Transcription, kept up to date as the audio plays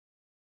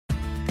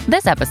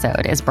This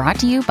episode is brought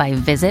to you by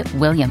Visit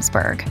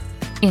Williamsburg.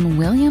 In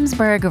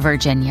Williamsburg,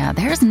 Virginia,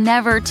 there's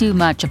never too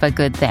much of a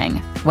good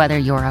thing. Whether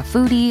you're a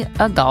foodie,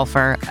 a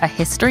golfer, a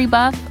history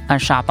buff, a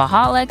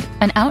shopaholic,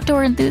 an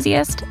outdoor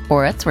enthusiast,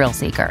 or a thrill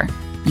seeker,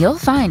 you'll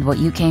find what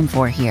you came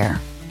for here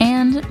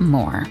and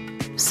more.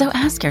 So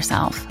ask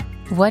yourself,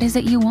 what is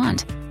it you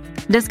want?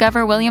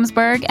 Discover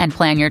Williamsburg and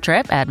plan your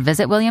trip at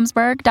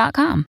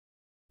visitwilliamsburg.com.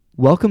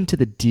 Welcome to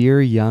the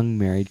Dear Young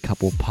Married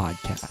Couple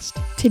podcast.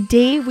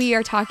 Today we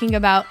are talking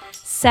about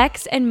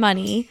sex and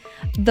money,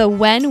 the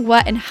when,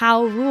 what, and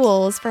how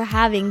rules for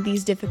having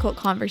these difficult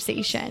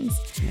conversations.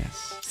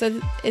 Yes.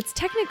 So it's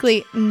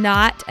technically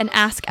not an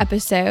ask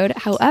episode.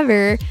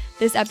 However,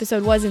 this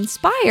episode was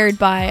inspired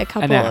by a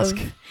couple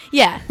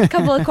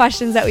of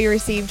questions that we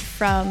received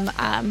from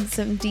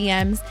some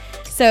DMs.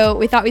 So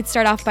we thought we'd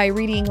start off by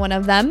reading one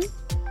of them.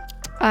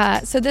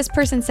 So this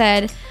person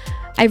said,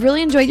 I've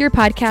really enjoyed your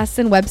podcasts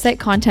and website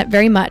content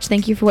very much.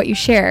 Thank you for what you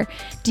share.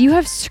 Do you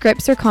have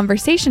scripts or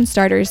conversation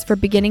starters for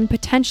beginning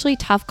potentially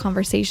tough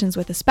conversations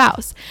with a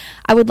spouse?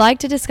 I would like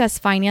to discuss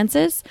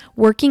finances,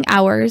 working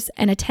hours,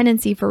 and a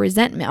tendency for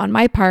resentment on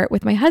my part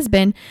with my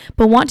husband,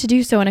 but want to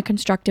do so in a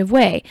constructive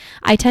way.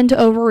 I tend to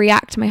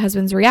overreact to my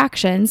husband's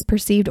reactions,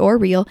 perceived or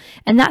real,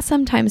 and that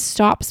sometimes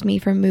stops me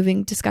from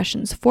moving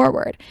discussions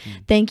forward.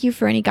 Thank you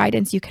for any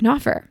guidance you can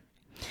offer.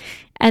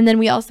 And then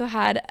we also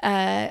had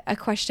a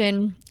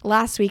question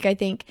last week, I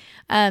think,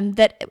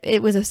 that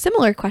it was a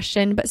similar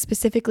question, but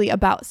specifically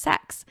about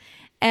sex.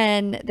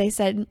 And they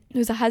said, it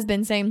was a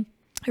husband saying,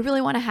 I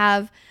really want to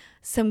have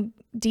some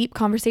deep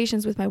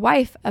conversations with my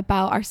wife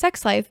about our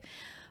sex life,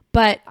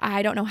 but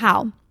I don't know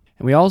how. And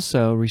we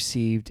also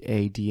received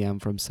a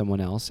DM from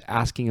someone else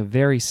asking a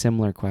very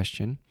similar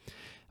question.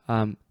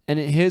 And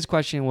his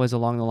question was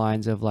along the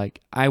lines of like,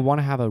 I want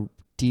to have a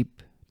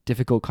deep,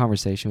 difficult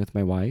conversation with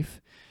my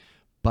wife,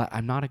 but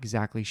I'm not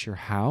exactly sure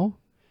how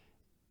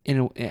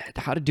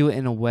to do it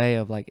in a way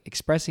of like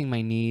expressing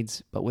my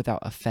needs, but without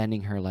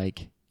offending her,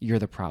 like you're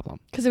the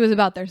problem. Because it was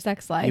about their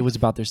sex life. It was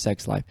about their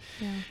sex life.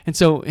 Yeah. And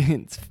so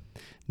it's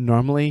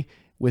normally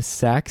with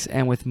sex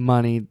and with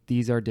money,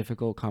 these are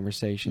difficult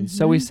conversations. Mm-hmm.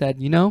 So we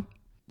said,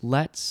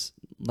 let's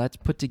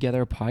put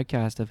together a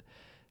podcast of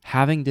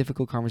having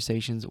difficult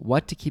conversations,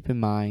 what to keep in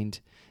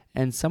mind,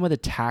 and some of the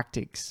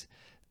tactics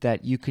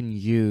that you can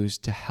use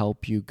to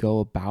help you go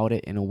about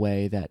it in a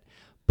way that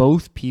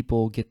both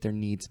people get their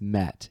needs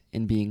met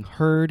in being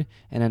heard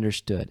and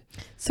understood.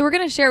 So we're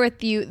going to share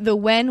with you the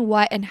when,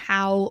 what, and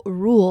how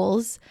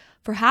rules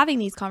for having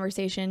these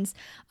conversations.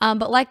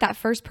 But like that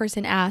first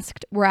person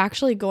asked, we're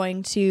actually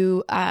going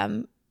to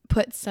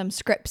put some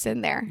scripts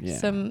in there,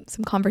 some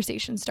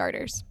conversation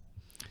starters.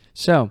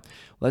 So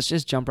let's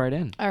just jump right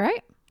in. All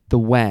right. The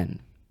when.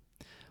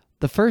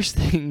 The first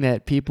thing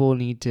that people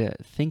need to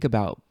think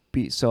about,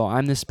 so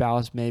I'm the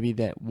spouse maybe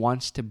that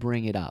wants to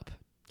bring it up.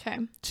 Okay.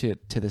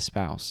 To the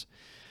spouse.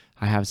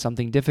 I have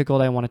something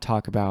difficult I want to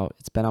talk about.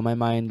 It's been on my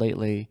mind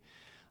lately.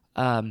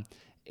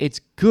 It's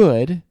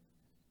good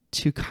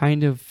to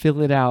kind of fill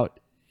it out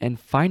and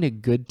find a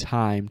good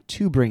time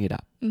to bring it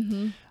up.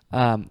 Mm-hmm.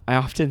 I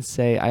often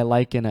say I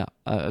liken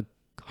a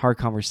hard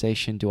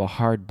conversation to a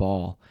hard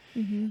ball.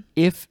 Mm-hmm.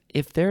 If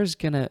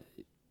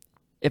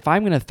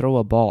I'm gonna throw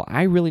a ball,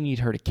 I really need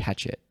her to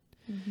catch it.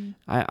 Mm-hmm.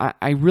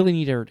 I really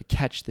need her to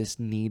catch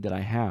this need that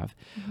I have.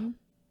 Mm-hmm.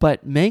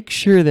 But make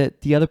sure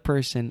that the other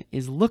person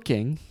is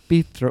looking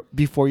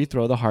before you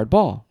throw the hard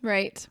ball.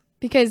 Right.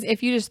 Because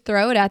if you just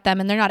throw it at them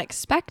and they're not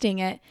expecting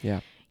it,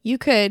 you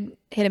could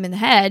hit them in the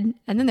head,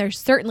 and then they're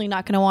certainly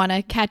not going to want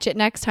to catch it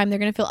next time. They're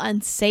going to feel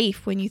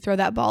unsafe when you throw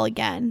that ball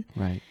again.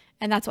 Right.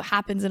 And that's what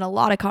happens in a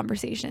lot of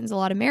conversations, a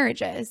lot of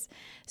marriages.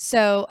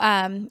 So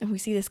we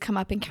see this come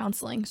up in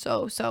counseling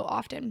so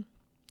often.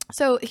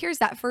 So here's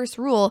that first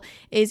rule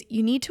is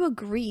you need to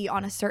agree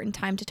on a certain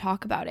time to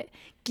talk about it.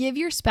 Give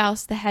your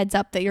spouse the heads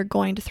up that you're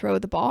going to throw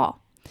the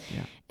ball.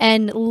 Yeah.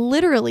 And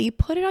literally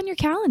put it on your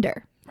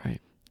calendar.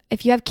 Right.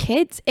 If you have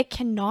kids, it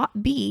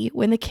cannot be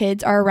when the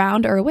kids are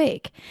around or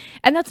awake.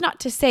 And that's not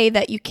to say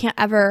that you can't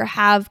ever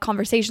have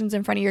conversations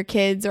in front of your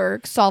kids or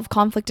solve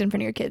conflict in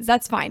front of your kids.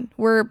 That's fine.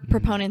 We're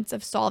proponents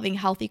of solving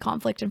healthy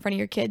conflict in front of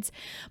your kids.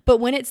 But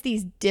when it's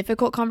these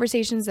difficult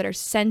conversations that are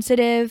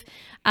sensitive,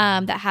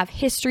 that have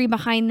history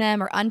behind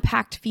them or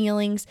unpacked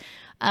feelings,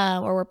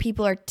 or where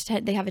people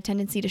they have a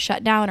tendency to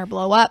shut down or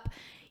blow up,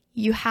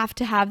 you have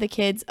to have the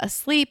kids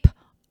asleep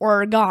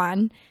or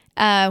gone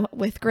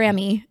with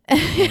Grammy.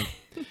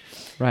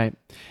 Right.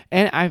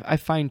 And I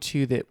find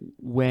too that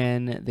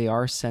when they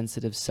are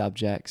sensitive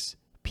subjects,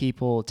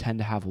 people tend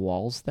to have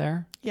walls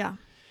there. Yeah.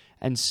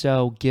 And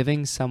so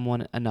giving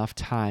someone enough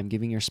time,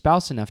 giving your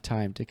spouse enough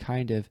time to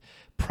kind of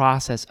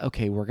process,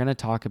 okay, we're going to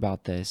talk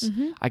about this.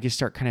 Mm-hmm. I can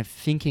start kind of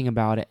thinking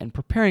about it and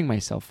preparing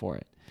myself for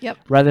it. Yep.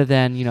 Rather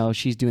than,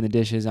 she's doing the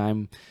dishes.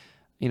 I'm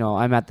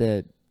at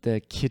the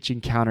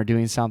kitchen counter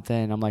doing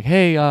something. I'm like,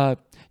 hey, you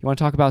want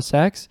to talk about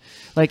sex?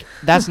 Like,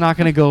 that's not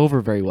going to go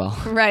over very well.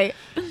 Right.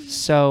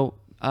 So,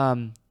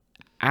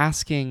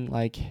 asking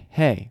like,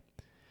 hey,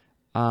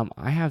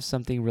 I have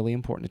something really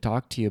important to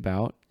talk to you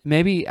about.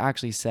 maybe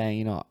actually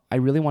saying, I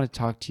really want to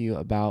talk to you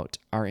about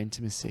our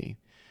intimacy,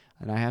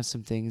 and I have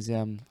some things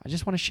I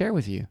just want to share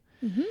with you.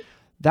 Mm-hmm.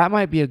 That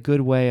might be a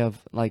good way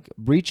of like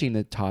breaching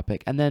the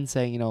topic, and then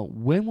saying,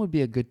 when would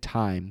be a good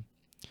time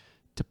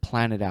to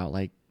plan it out?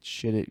 Like,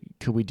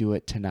 could we do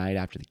it tonight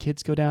after the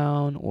kids go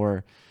down,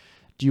 or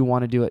do you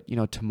want to do it,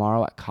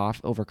 tomorrow at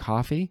over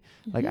coffee?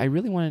 Mm-hmm. Like, I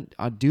really want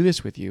to do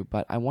this with you,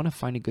 but I want to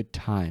find a good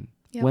time.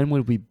 Yep.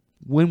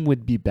 When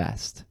would be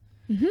best?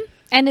 Mm-hmm.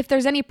 And if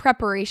there's any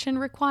preparation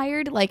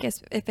required, like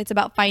if it's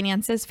about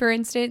finances, for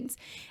instance,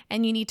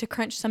 and you need to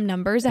crunch some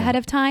numbers ahead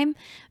of time,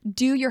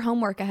 do your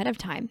homework ahead of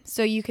time.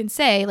 So you can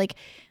say, like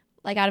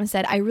Adam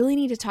said, I really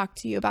need to talk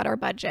to you about our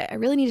budget. I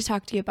really need to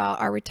talk to you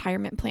about our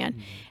retirement plan.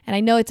 Mm-hmm. And I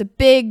know it's a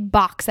big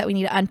box that we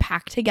need to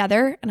unpack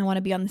together, and I want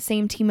to be on the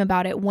same team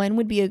about it. When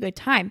would be a good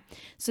time?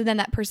 So then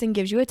that person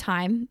gives you a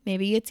time.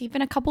 Maybe it's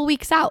even a couple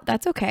weeks out.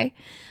 That's okay.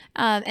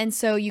 And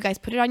so you guys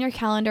put it on your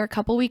calendar a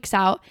couple weeks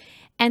out.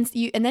 And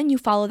then you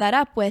follow that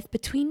up with,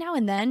 between now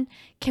and then,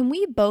 can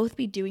we both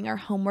be doing our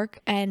homework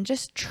and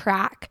just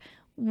track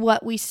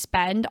what we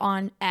spend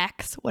on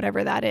X,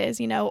 whatever that is,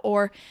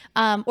 or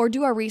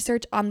do our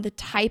research on the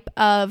type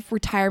of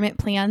retirement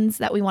plans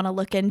that we want to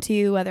look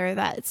into, whether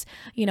that's,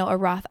 a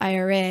Roth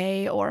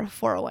IRA or a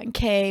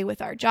 401k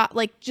with our job,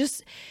 like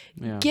just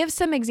give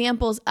some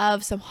examples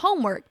of some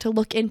homework to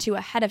look into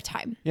ahead of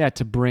time. Yeah.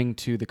 To bring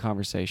to the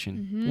conversation.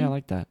 Mm-hmm. Yeah. I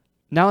like that.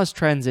 Now let's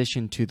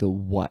transition to the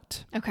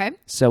what. Okay.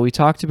 So we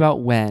talked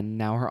about when,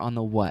 now we're on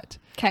the what.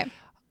 Okay.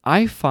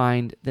 I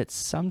find that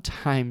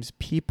sometimes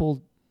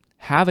people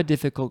have a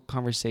difficult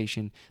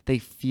conversation. They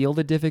feel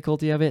the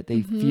difficulty of it.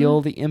 They feel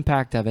the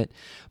impact of it,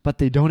 but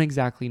they don't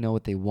exactly know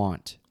what they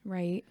want.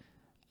 Right.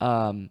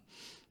 And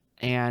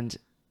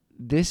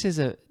this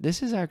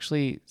is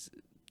actually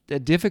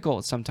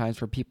difficult sometimes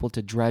for people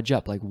to dredge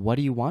up. Like, what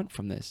do you want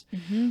from this?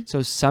 Mm-hmm.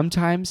 So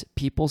sometimes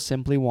people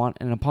simply want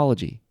an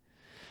apology.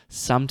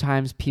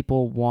 Sometimes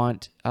people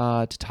want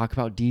to talk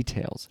about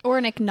details. Or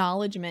an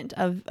acknowledgement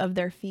of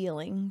their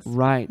feelings.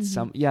 Right.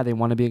 Mm-hmm. They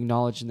want to be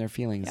acknowledged in their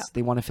feelings. Yeah.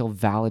 They want to feel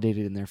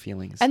validated in their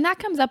feelings. And that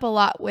comes up a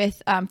lot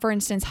with, for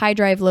instance, high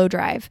drive, low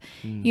drive.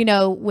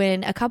 Mm.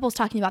 When a couple's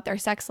talking about their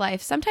sex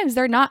life, sometimes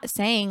they're not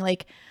saying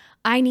like,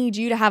 I need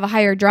you to have a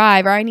higher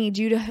drive, or I need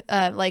you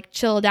to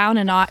chill down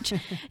a notch.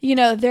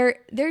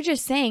 They're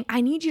just saying, I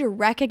need you to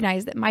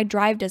recognize that my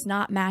drive does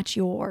not match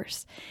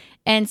yours.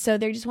 And so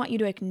they just want you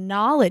to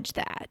acknowledge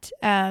that.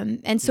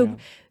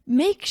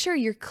 Make sure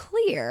you're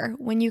clear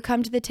when you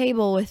come to the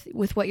table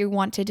with what you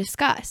want to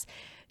discuss.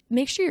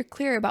 Make sure you're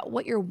clear about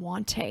what you're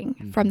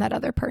wanting from that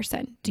other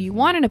person. Do you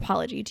want an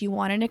apology? Do you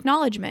want an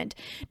acknowledgement?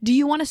 Do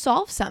you want to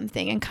solve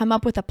something and come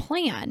up with a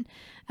plan?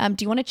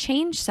 Do you want to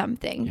change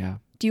something? Yeah.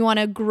 Do you want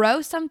to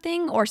grow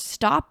something or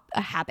stop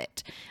a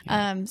habit?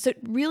 Yeah. So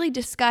really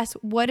discuss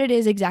what it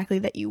is exactly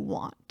that you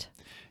want.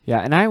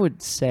 Yeah, and I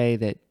would say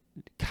that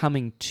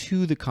coming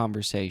to the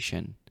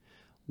conversation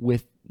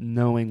with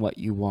knowing what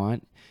you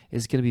want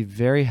is going to be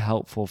very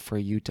helpful for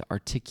you to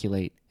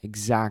articulate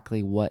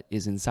exactly what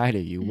is inside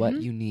of you,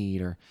 what you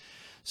need,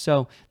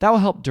 so that will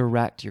help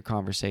direct your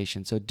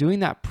conversation. So doing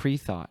that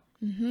pre-thought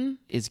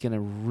is going to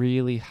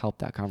really help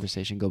that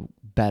conversation go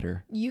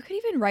better. You could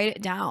even write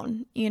it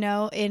down, in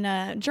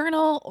a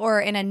journal or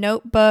in a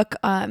notebook,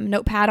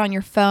 notepad on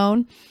your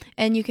phone,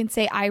 and you can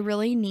say, I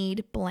really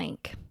need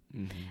blank.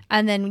 Mm-hmm.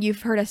 And then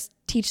you've heard us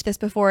teach this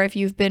before if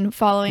you've been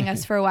following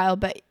us for a while,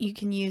 but you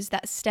can use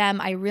that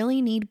stem, I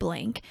really need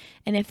blank.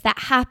 And if that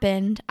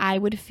happened, I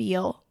would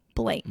feel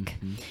blank.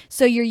 Mm-hmm.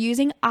 So you're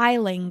using I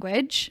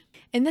language,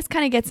 and this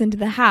kind of gets into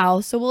the how,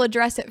 so we'll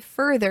address it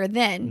further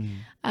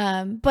then.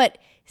 Mm-hmm. But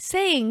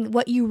saying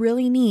what you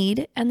really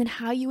need, and then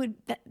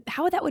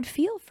how that would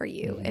feel for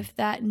you if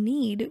that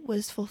need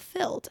was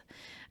fulfilled.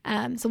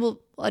 So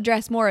we'll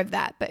address more of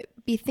that, but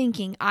be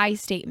thinking I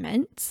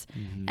statements,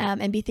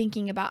 and be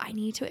thinking about, I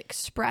need to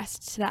express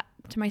to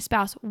my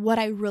spouse what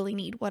I really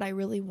need, what I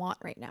really want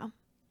right now.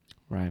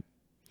 Right.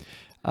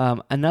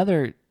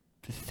 Another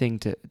thing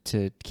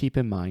to keep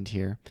in mind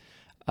here,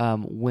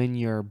 when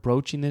you're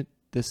broaching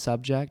the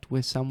subject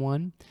with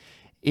someone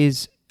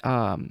is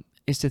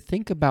to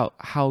think about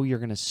how you're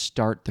going to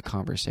start the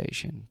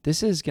conversation.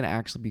 This is going to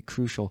actually be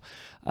crucial.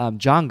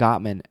 John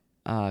Gottman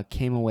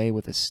came away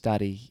with a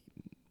study.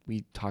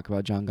 We talk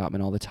about John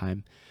Gottman all the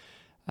time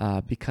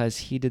because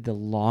he did the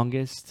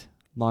longest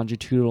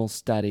longitudinal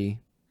study,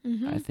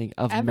 I think,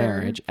 of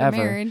marriage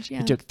ever.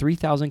 He took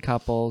 3,000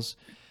 couples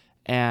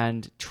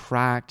and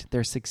tracked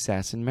their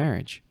success in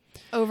marriage.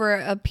 Over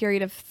a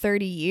period of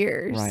 30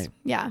 years. Right.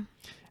 Yeah.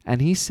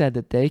 And he said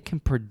that they can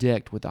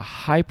predict with a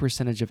high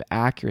percentage of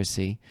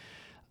accuracy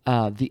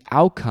the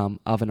outcome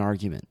of an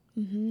argument.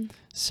 Mm-hmm.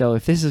 So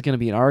if this is going to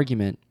be an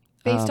argument...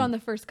 Based on the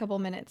first couple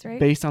minutes, right?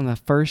 Based on the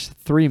first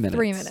 3 minutes.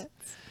 3 minutes.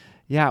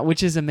 Yeah,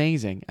 which is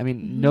amazing. I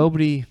mean,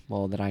 nobody,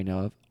 that I know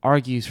of,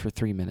 argues for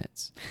 3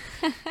 minutes.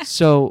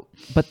 So,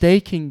 but they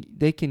can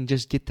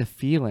just get the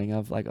feeling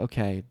of like,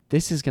 okay,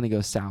 this is going to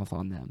go south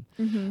on them.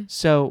 Mm-hmm.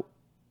 So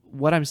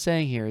what I'm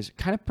saying here is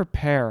kind of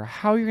prepare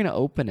how you're going to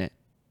open it.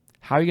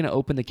 How are you going to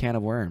open the can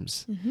of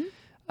worms?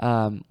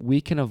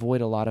 we can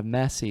avoid a lot of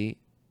messy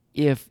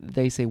if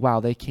they say, wow,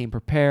 they came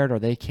prepared, or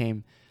they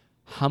came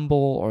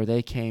humble, or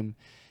they came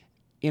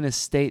in a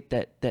state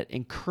that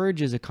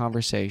encourages a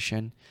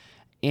conversation,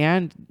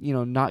 and,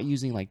 not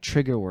using like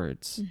trigger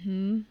words.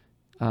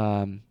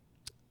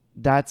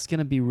 That's going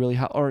to be really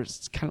or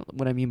it's kind of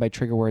what I mean by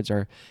trigger words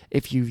are,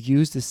 if you've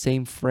used the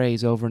same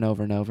phrase over and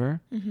over and over,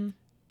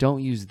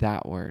 don't use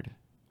that word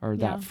or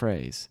that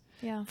phrase.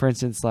 Yeah. For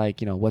instance, like,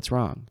 what's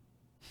wrong?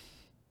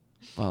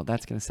 Well,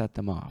 that's going to set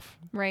them off.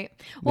 Right.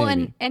 Well,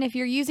 and if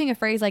you're using a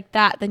phrase like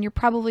that, then you're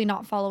probably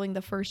not following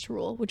the first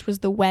rule, which was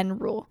the when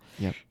rule.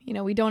 Yep.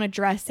 We don't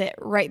address it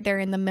right there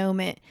in the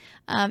moment.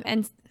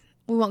 And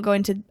we won't go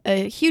into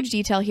a huge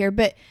detail here,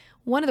 but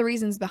one of the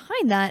reasons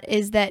behind that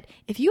is that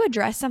if you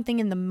address something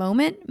in the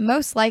moment,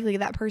 most likely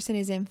that person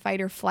is in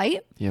fight or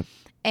flight. Yep.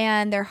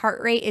 And their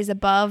heart rate is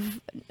above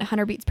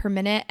 100 beats per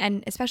minute.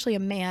 And especially a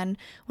man,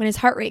 when his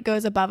heart rate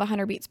goes above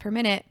 100 beats per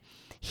minute,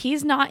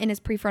 he's not in his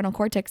prefrontal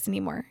cortex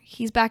anymore.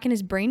 He's back in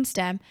his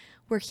brainstem,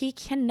 where he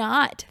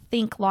cannot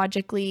think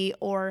logically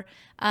or,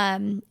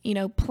 plan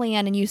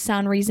and use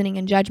sound reasoning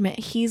and judgment.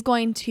 He's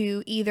going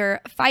to either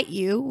fight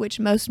you, which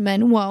most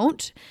men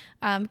won't,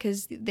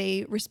 because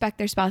they respect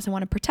their spouse and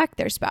want to protect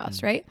their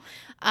spouse, right?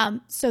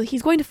 So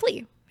he's going to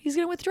flee. He's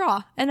going to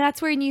withdraw. And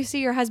that's when you see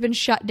your husband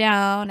shut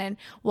down and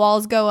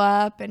walls go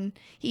up, and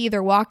he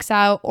either walks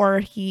out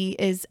or he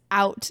is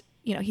out.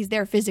 He's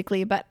there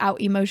physically, but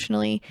out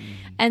emotionally.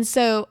 And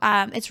so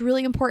it's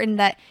really important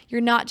that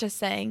you're not just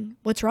saying,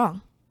 what's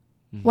wrong?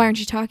 Why aren't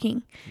you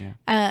talking?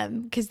 Yeah.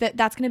 Because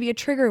that's going to be a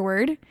trigger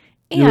word.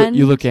 And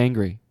you look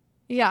angry.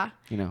 Yeah.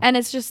 And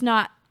it's just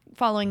not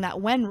following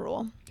that when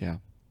rule. Yeah.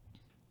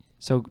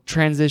 So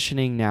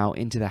transitioning now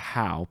into the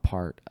how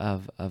part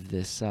of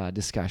this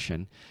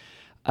discussion.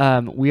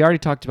 We already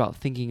talked about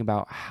thinking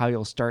about how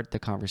you'll start the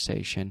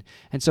conversation.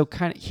 And so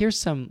here's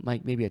some,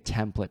 like, maybe a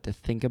template to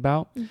think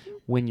about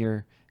when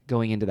you're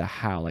going into the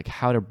how, like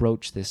how to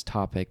broach this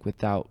topic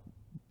without,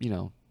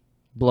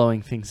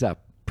 blowing things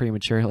up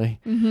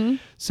prematurely.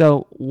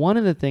 So one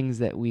of the things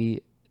that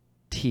we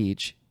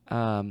teach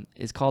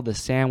is called the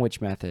sandwich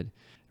method. It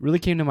really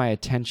came to my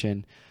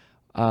attention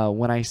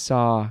when I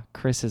saw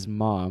Chris's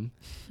mom,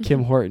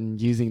 Kim Horton,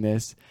 using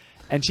this,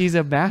 and she's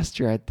a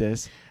master at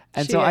this.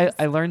 And so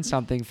I learned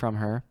something from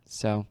her.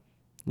 So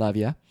love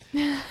ya.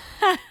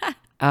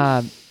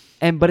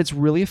 But it's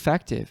really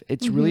effective.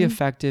 It's really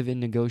effective in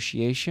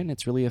negotiation.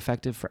 It's really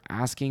effective for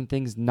asking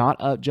things,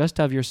 not just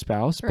of your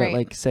spouse, but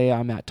like, say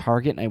I'm at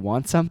Target and I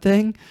want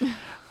something,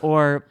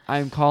 or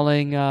I'm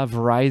calling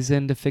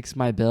Verizon to fix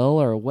my bill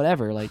or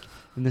whatever. Like,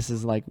 and this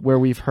is like where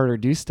we've heard her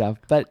do stuff.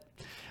 But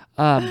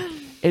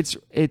this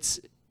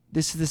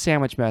is the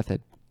sandwich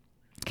method.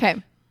 Okay.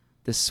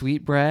 The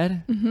sweet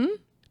bread.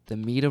 The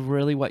meat of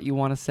really what you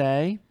want to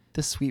say,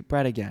 the sweet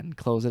bread again.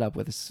 Close it up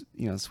with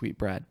sweet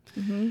bread.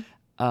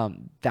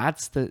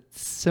 That's the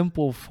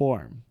simple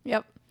form.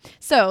 Yep.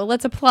 So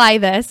let's apply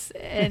this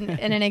in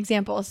an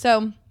example.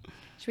 So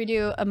should we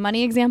do a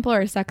money example or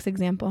a sex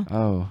example?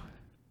 Oh,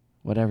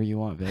 whatever you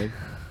want, babe.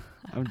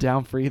 I'm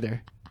down for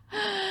either.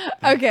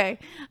 Okay.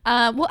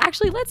 Well,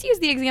 actually, let's use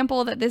the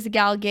example that this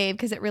gal gave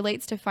because it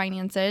relates to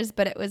finances,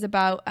 but it was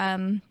about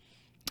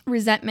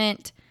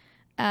resentment,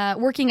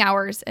 working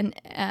hours,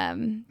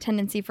 and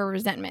tendency for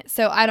resentment.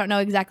 So I don't know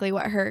exactly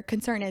what her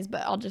concern is,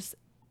 but I'll just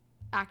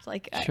act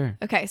like sure.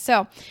 Okay.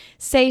 So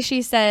say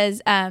she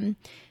says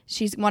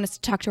she wants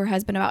to talk to her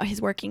husband about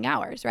his working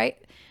hours,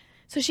 right?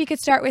 So she could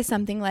start with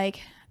something like,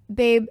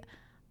 babe,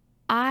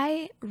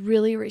 I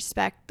really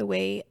respect the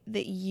way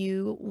that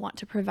you want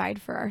to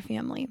provide for our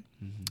family.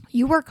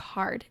 You work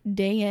hard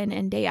day in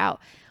and day out,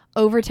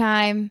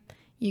 overtime.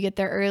 You get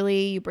there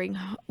early, you bring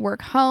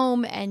work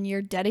home, and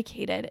you're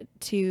dedicated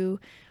to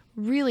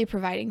really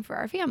providing for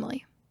our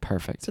family.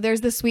 Perfect. So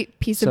there's the sweet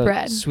piece of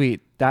bread.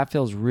 Sweet. That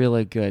feels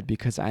really good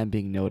because I'm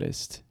being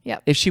noticed.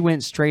 Yep. If she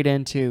went straight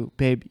into,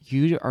 babe,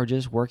 you are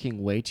just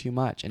working way too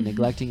much and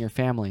neglecting your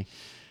family.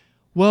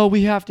 Well,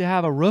 we have to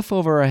have a roof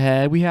over our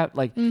head. We have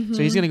so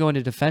he's going to go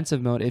into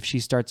defensive mode if she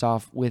starts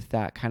off with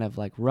that kind of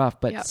like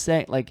rough, but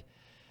say like,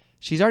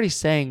 she's already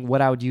saying what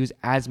I would use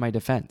as my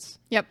defense.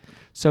 Yep.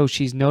 So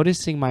she's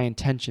noticing my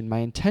intention. My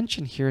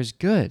intention here is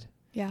good.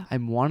 Yeah.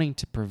 I'm wanting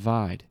to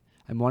provide.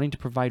 I'm wanting to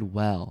provide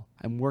well.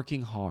 I'm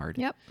working hard.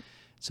 Yep.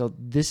 So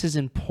this is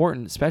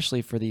important,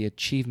 especially for the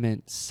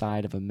achievement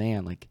side of a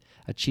man. Like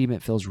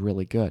achievement feels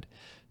really good.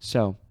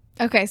 So.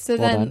 Okay. So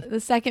then the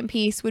second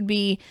piece would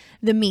be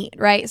the meat,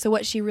 right? So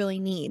what she really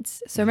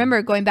needs. So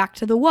remember, going back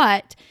to the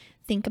what,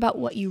 think about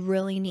what you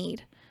really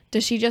need.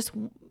 Does she just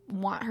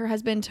want her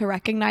husband to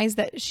recognize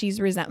that she's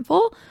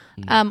resentful?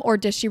 Or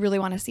does she really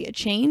want to see a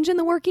change in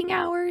the working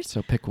hours?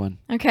 So pick one.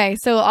 Okay.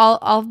 So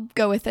I'll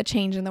go with a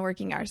change in the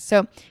working hours.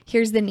 So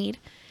here's the need.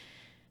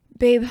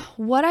 Babe,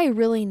 what I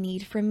really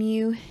need from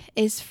you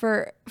is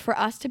for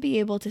us to be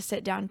able to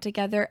sit down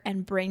together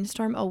and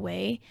brainstorm a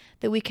way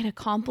that we can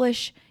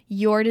accomplish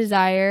your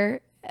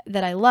desire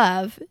that I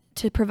love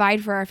to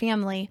provide for our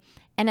family,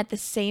 and at the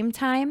same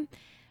time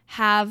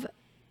have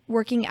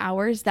working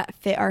hours that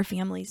fit our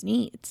family's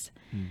needs.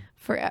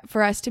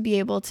 for us to be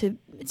able to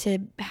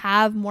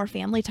have more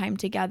family time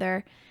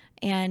together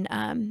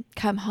and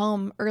come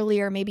home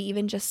earlier, maybe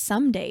even just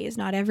some days,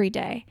 not every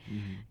day.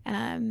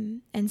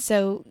 And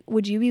so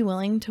would you be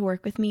willing to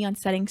work with me on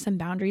setting some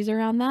boundaries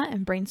around that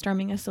and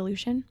brainstorming a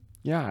solution?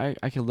 Yeah,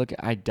 I could look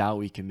at, I doubt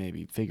we can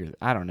maybe figure,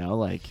 I don't know,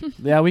 like,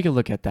 yeah, we could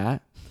look at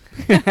that.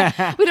 We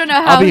don't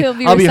know how he'll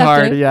be receptive. I'll be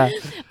hard, yeah.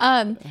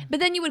 But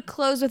then you would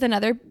close with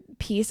another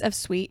piece of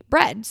sweet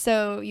bread.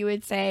 So you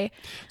would say.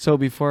 So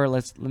before,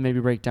 let's maybe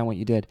break down what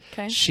you did.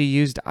 Okay. She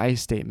used I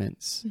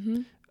statements.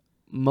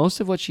 Most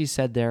of what she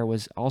said there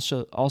was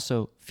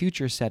also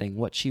future setting,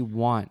 what she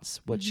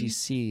wants, what she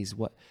sees,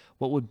 what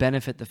would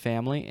benefit the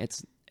family.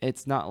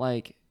 It's not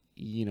like,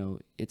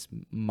 it's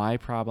my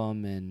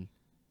problem and,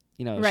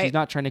 right. She's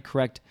not trying to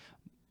correct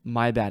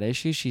my bad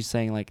issues. She's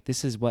saying like,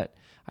 this is what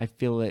I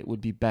feel it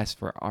would be best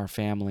for our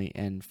family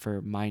and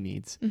for my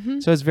needs.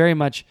 So it's very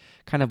much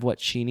kind of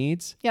what she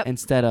needs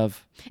instead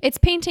of. It's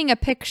painting a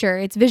picture.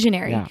 It's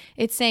visionary. Yeah.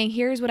 It's saying,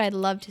 here's what I'd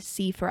love to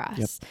see for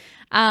us.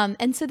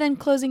 And so then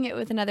closing it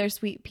with another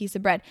sweet piece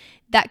of bread.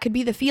 That could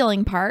be the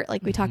feeling part,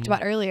 like we talked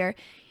about earlier.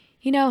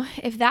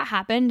 If that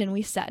happened and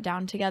we sat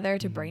down together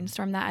to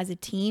brainstorm that as a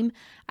team,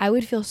 I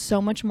would feel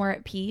so much more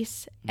at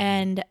peace.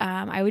 And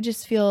I would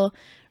just feel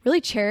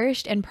really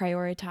cherished and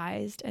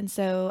prioritized. And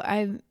so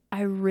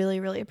I really,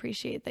 really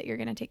appreciate that you're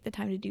going to take the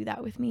time to do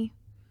that with me.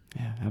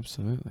 Yeah,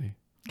 absolutely.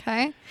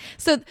 Okay.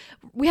 So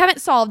we haven't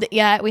solved it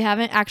yet. We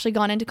haven't actually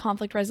gone into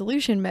conflict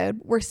resolution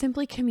mode. We're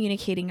simply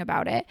communicating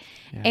about it.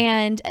 Yeah.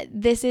 And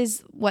this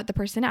is what the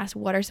person asked.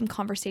 What are some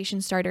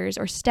conversation starters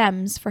or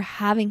stems for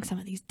having some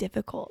of these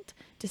difficult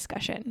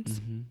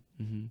discussions?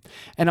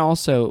 And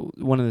also,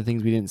 one of the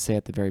things we didn't say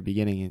at the very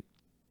beginning,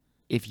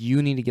 if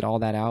you need to get all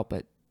that out,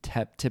 but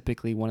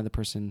typically one of the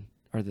person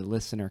or the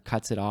listener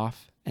cuts it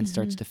off and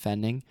starts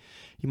defending,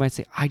 you might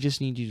say, I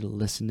just need you to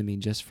listen to me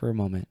just for a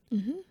moment.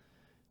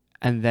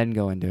 And then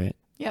go into it.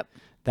 Yep.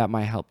 That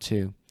might help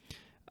too.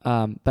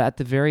 But at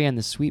the very end,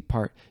 the sweet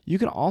part, you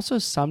can also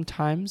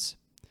sometimes,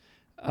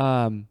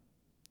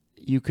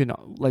 you can,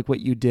 like what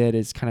you did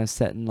is kind of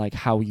set in like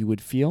how you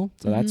would feel.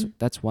 So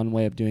that's one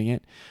way of doing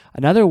it.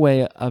 Another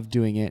way of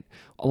doing it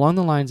along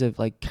the lines of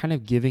like kind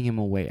of giving him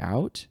a way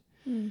out,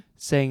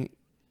 saying,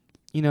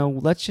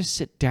 let's just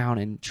sit down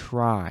and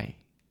try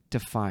to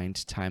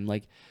find time.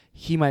 Like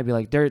he might be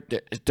like,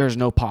 there's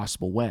no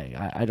possible way.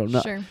 I don't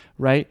know. Sure.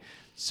 Right.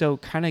 So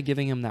kind of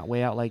giving him that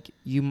way out, like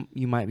you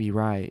might be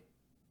right.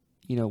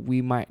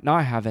 We might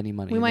not have any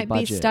money. We in might the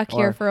budget, be stuck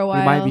here for a while.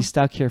 We might be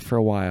stuck here for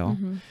a while.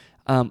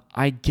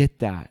 I get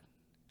that.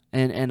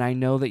 And I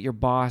know that your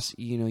boss,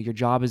 your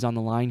job is on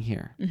the line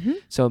here.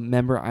 So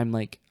remember,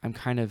 I'm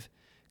kind of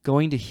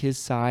going to his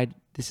side.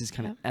 This is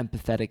kind of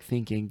empathetic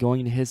thinking,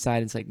 going to his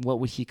side and saying, what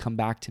would he come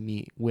back to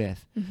me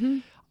with?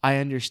 I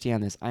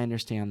understand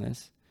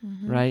this.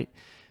 Right?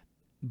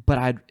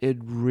 But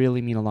it'd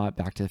really mean a lot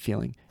back to the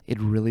feeling.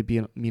 It'd really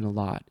mean a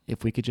lot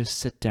if we could just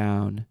sit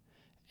down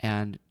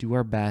and do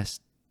our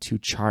best to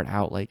chart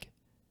out like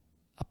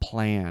a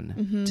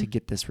plan to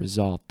get this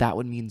resolved. That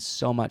would mean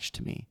so much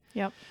to me.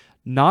 Yep.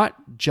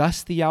 Not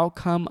just the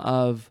outcome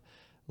of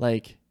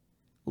like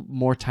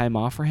more time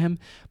off for him,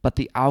 but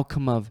the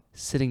outcome of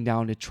sitting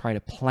down to try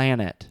to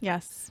plan it.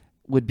 Yes.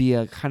 Would be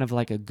a kind of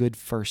like a good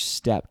first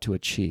step to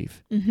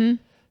achieve.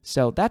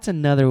 So that's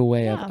another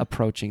way of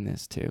approaching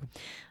this too.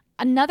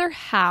 Another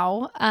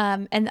how,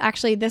 and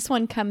actually this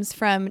one comes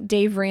from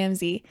Dave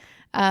Ramsey.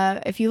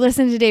 If you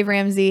listen to Dave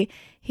Ramsey,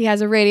 he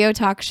has a radio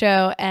talk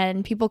show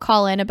and people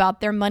call in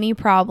about their money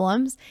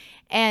problems.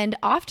 And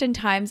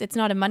oftentimes it's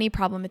not a money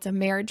problem, it's a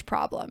marriage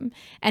problem.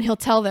 And he'll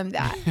tell them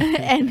that.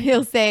 And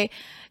he'll say,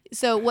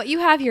 so what you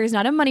have here is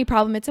not a money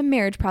problem, it's a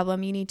marriage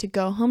problem. You need to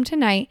go home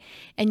tonight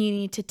and you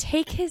need to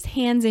take his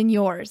hands in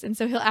yours. And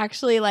so he'll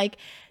actually like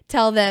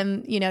tell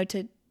them,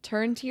 to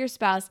turn to your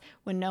spouse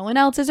when no one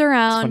else is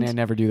around. It's funny, I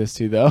never do this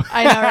too, though.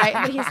 I know, right?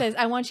 But he says,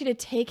 I want you to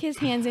take his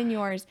hands in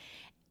yours.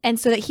 And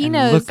so that he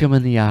knows. Look him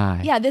in the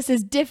eye. Yeah, this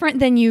is different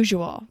than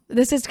usual.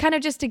 This is kind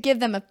of just to give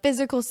them a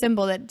physical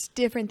symbol that's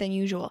different than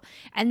usual.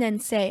 And then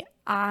say,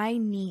 I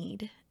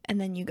need. And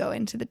then you go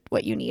into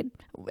what you need.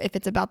 If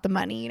it's about the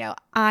money,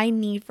 I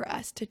need for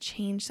us to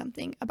change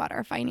something about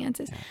our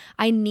finances. Yeah.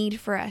 I need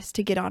for us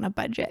to get on a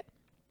budget.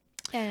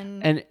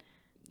 And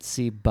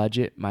see,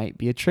 budget might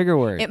be a trigger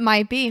word. It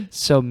might be.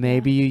 So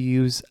maybe you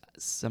use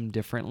some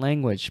different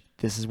language.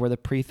 This is where the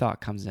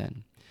pre-thought comes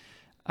in.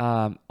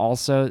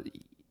 Also,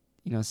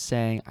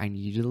 saying, I need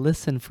you to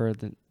listen for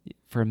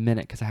a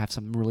minute because I have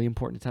something really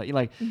important to tell you.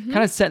 Like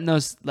kind of setting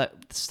those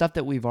stuff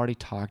that we've already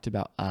talked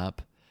about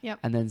up. Yep.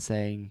 And then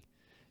saying,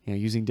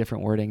 using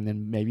different wording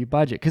than maybe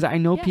budget. Because I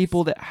know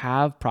people that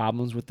have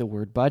problems with the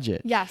word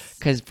budget. Yes.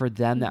 Because for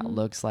them that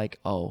looks like,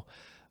 we're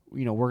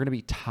going to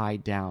be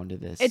tied down to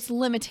this. It's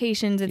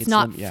limitations. It's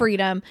not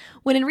freedom.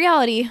 When in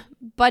reality,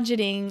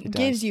 budgeting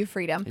gives you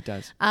freedom. It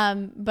does.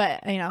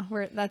 But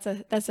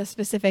that's a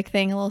specific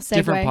thing. A little segue.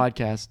 Different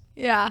podcast.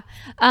 Yeah.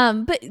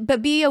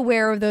 But be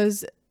aware of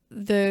those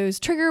those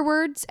trigger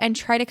words and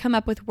try to come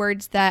up with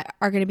words that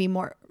are going to be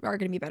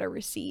better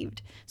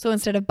received. So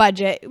instead of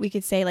budget, we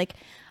could say like,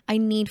 I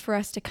need for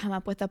us to come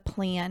up with a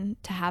plan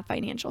to have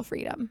financial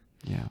freedom.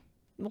 Yeah.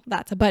 Well,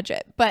 that's a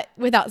budget, but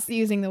without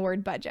using the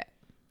word budget.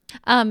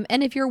 And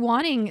if you're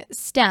wanting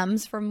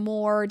stems for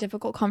more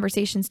difficult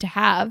conversations to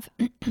have,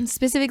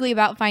 specifically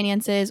about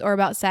finances or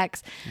about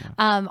sex,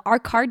 our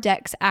card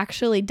decks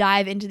actually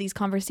dive into these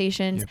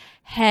conversations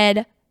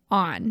head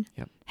on,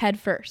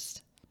 head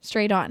first,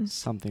 straight on.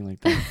 Something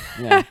like that.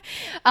 Yeah.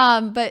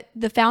 But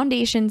the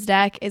foundations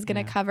deck is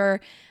going to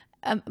cover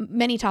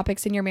many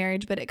topics in your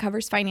marriage, but it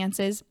covers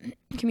finances,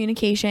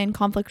 communication,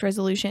 conflict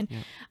resolution.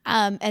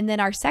 And then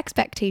our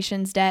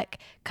sexpectations deck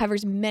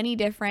covers many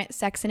different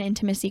sex and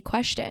intimacy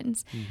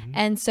questions.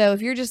 And so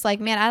if you're just like,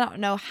 man, I don't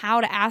know how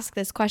to ask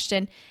this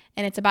question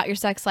and it's about your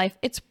sex life,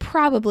 it's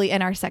probably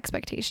in our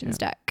sexpectations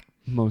deck.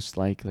 Most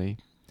likely.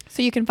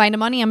 So you can find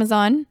them on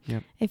Amazon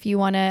if you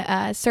want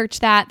to search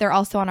that. They're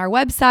also on our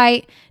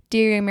website,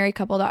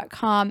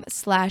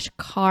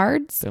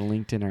 dearyoungmarriedcouple.com/cards. They're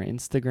linked in our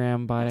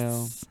Instagram bio.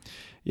 Yes.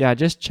 Yeah,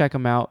 just check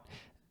them out.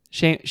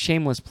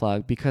 Shameless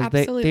plug, because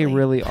they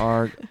really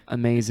are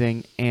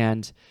amazing,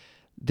 and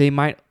they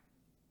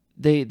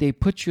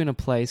put you in a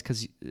place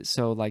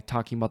so like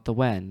talking about the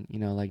when,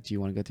 like, do you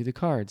want to go through the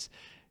cards?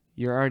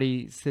 You're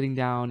already sitting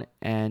down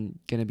and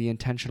going to be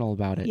intentional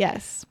about it.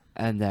 Yes.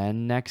 And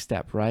then next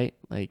step, right?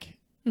 Like,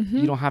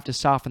 you don't have to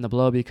soften the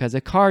blow because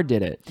a card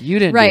did it. You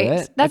didn't do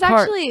it. That's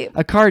actually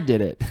a card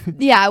did it.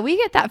 Yeah, we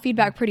get that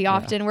feedback pretty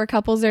often where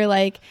couples are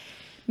like,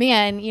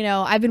 man,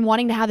 I've been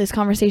wanting to have this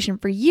conversation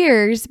for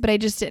years, but I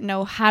just didn't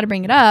know how to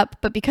bring it up.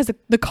 But because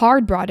the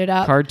card brought it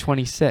up. Card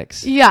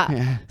 26.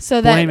 Yeah.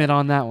 So blame it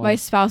on that one. My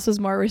spouse was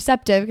more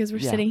receptive because we're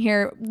sitting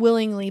here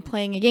willingly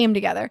playing a game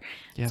together.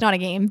 Yeah. It's not a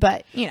game,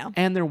 but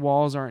And their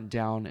walls aren't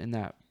down in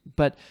that.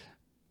 But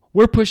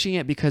we're pushing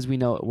it because we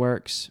know it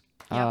works.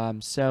 Yeah.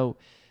 So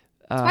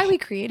that's why we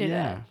created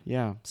it.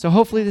 Yeah. So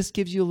hopefully this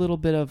gives you a little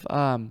bit of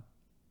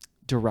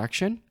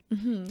direction.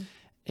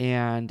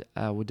 And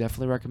would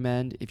definitely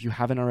recommend if you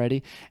haven't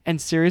already.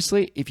 And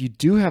seriously, if you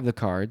do have the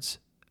cards,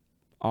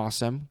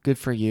 awesome, good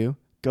for you.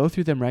 Go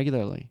through them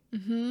regularly.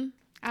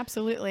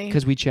 Absolutely.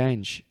 Because we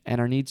change and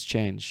our needs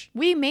change.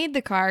 We made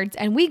the cards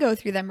and we go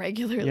through them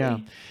regularly. Yeah.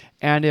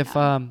 And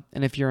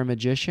if you're a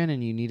magician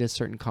and you need a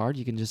certain card,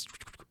 you can just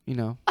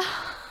Oh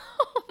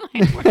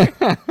my word.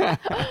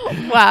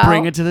 Wow.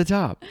 Bring it to the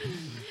top.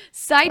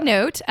 Side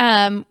note,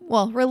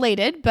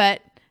 related,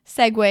 but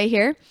segue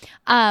here.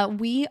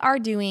 We are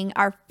doing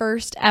our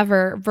first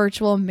ever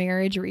virtual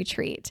marriage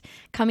retreat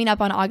coming up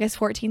on August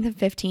 14th and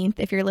 15th.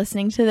 If you're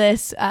listening to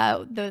this,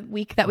 the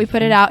week that we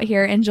put it out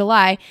here in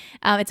July,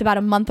 it's about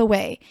a month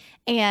away,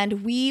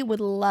 and we would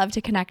love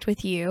to connect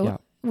with you. Yeah.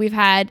 We've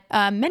had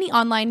many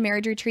online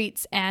marriage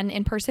retreats and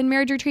in-person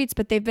marriage retreats,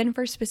 but they've been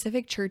for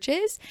specific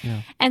churches.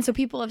 Yeah. And so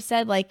people have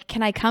said, like,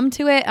 can I come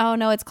to it? Oh,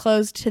 no, it's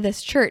closed to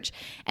this church.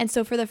 And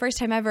so for the first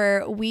time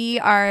ever, we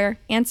are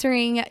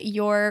answering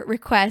your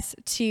request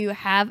to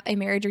have a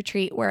marriage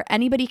retreat where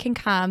anybody can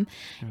come.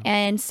 Yeah.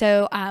 And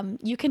so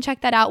you can check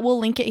that out. We'll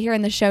link it here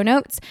in the show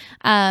notes.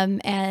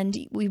 And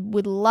we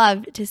would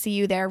love to see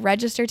you there.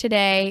 Register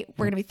today.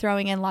 We're going to be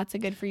throwing in lots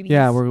of good freebies.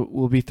 Yeah,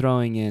 we'll be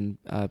throwing in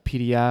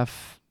PDF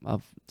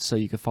so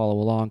you could follow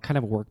along, kind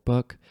of a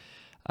workbook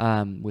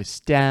with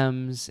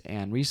stems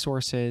and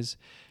resources.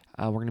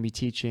 We're going to be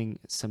teaching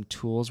some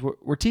tools.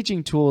 We're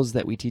teaching tools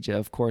that we teach,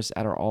 of course,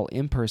 at our all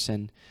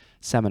in-person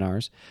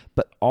seminars,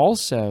 but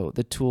also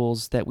the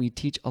tools that we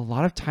teach a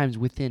lot of times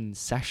within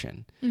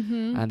session.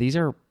 These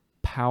are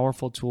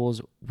powerful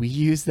tools. We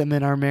use them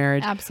in our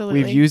marriage.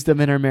 Absolutely. We've used them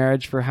in our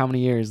marriage for how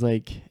many years?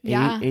 Like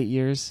 8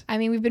 years? I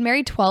mean, we've been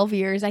married 12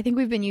 years. I think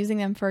we've been using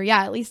them for,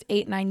 at least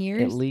 8-9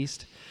 years. At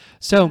least.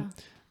 So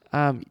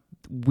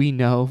we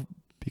know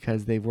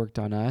because they've worked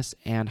on us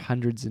and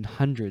hundreds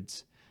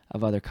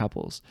of other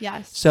couples.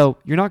 Yes. So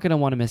you're not going to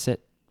want to miss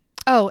it.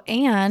 Oh,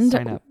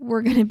 and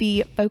we're going to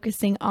be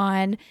focusing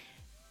on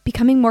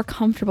becoming more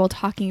comfortable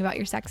talking about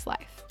your sex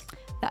life.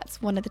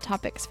 That's one of the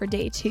topics for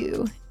day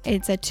 2.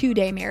 It's a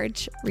 2-day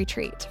marriage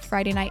retreat,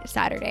 Friday night,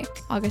 Saturday,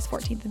 August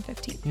 14th and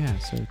 15th. Yeah,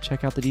 so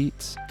check out the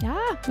deets.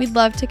 Yeah, we'd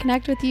love to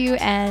connect with you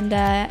and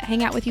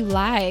hang out with you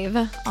live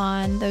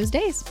on those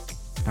days.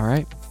 All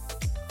right.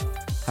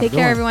 Take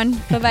care, everyone.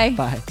 Bye-bye.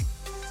 Bye.